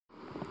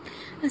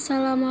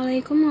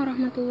Assalamualaikum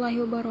warahmatullahi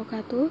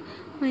wabarakatuh.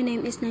 My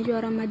name is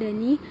Najwa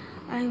Ramadhani.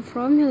 I'm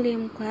from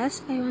William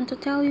class. I want to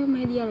tell you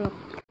my dialogue.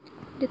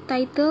 The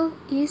title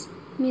is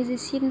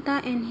Mrs.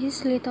 Shinta and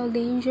his little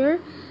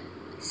danger.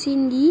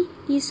 Cindy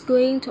is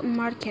going to a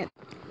market.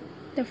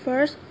 The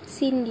first,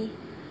 Cindy.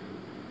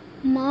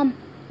 Mom,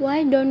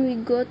 why don't we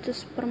go to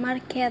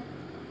supermarket?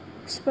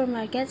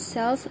 Supermarket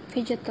sells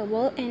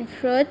vegetable and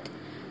fruit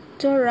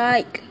to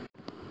right.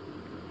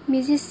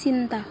 Mrs.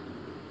 Shinta.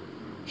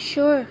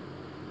 Sure,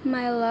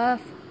 my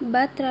love,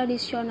 but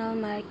traditional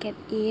market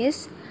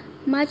is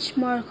much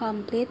more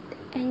complete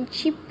and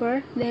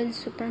cheaper than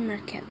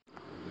supermarket.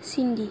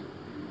 Cindy.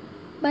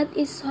 But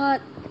it's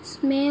hot,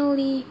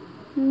 smelly,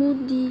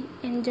 muddy,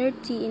 and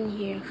dirty in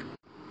here.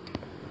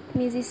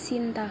 Mrs.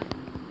 Shinta.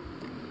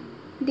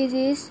 This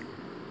is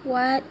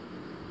what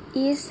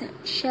is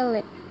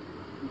shallot.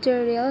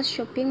 The real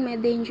shopping my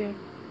danger.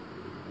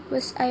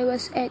 When I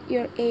was at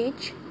your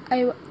age,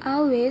 I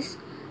always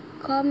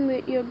come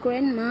with your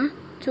grandma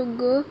to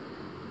go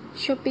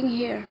shopping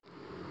here.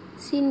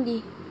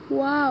 Cindy.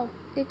 Wow,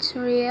 it's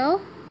real?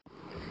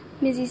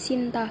 Mrs.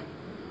 Shinta.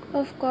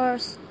 Of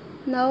course.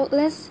 Now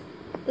let's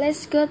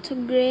go to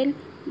Green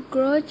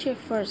Grocery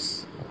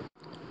first.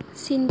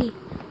 Cindy.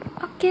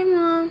 Okay,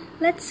 Mom,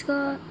 let's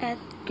go at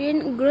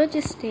Green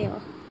Grocery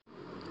Store.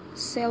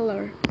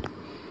 Seller.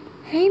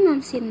 Hey,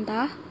 Mom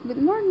Shinta.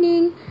 Good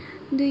morning.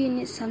 Do you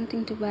need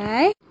something to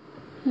buy?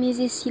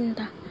 Mrs.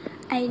 Shinta.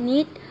 I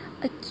need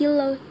a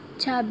kilo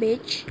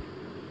cabbage,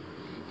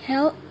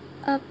 half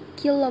a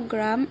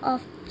kilogram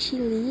of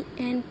chili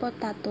and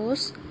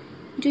potatoes.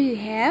 Do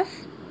you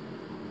have?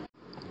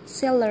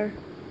 Seller.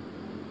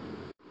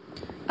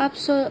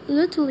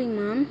 Absolutely,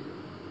 Mom.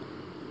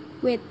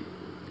 Wait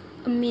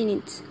a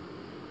minute.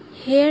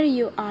 Here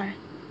you are.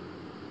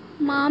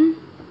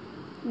 Mom,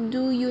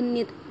 do you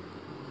need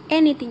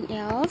anything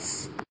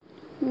else?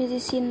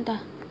 Mrs.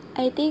 Shinta.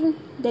 I think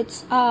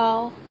that's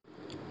all.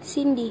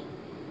 Cindy.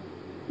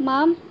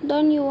 Mom,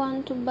 don't you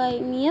want to buy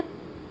meat?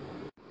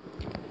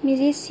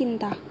 Mrs.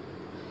 Shinta.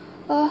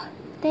 Oh,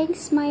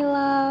 thanks, my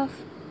love.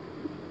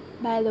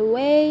 By the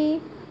way,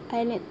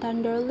 I need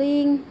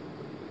tenderloin.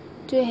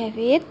 Do you have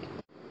it?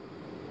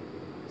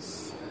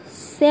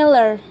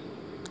 Seller.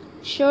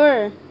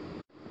 Sure.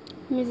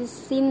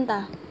 Mrs.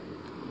 Shinta.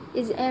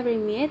 Is every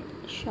meat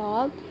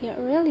sold here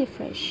really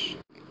fresh?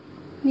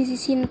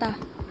 Mrs. Shinta.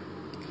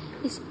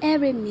 Is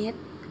every meat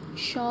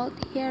sold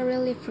here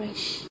really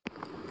fresh?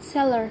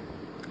 Seller.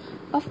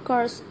 Of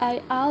course,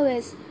 I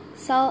always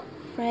sell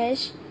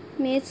fresh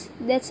meats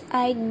that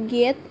I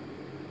get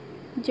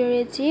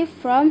dirty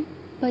from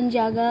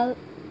penjaga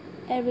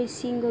every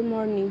single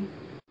morning.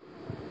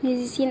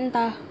 Mrs.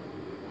 Shinta.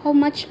 How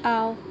much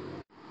all?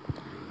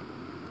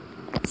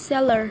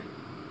 Seller.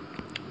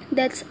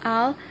 That's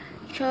all.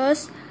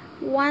 Just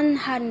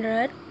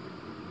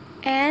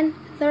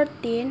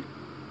 113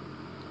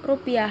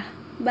 rupiah.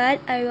 But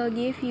I will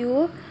give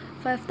you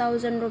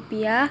 5,000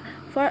 rupiah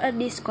for a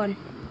discount.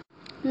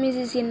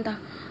 Mrs.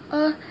 Shinta.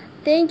 Oh,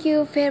 thank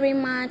you very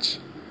much.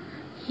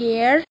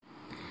 Here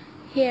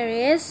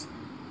is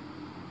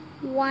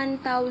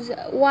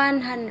 105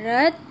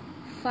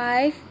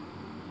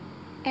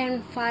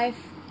 and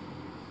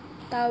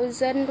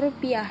 5,000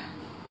 rupiah.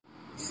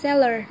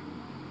 Seller.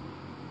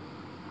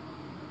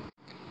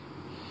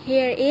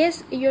 Here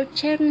is your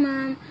check,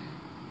 Mom.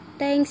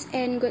 Thanks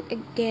and good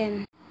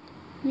again.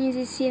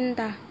 Mrs.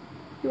 Shinta.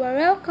 You are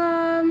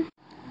welcome.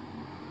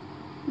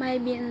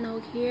 Maybe a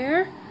note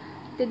here.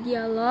 The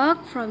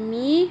dialogue from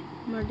me,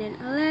 more than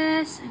a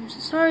less. I'm so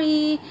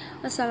sorry.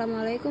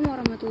 Wassalamualaikum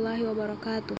warahmatullahi wabarakatuh.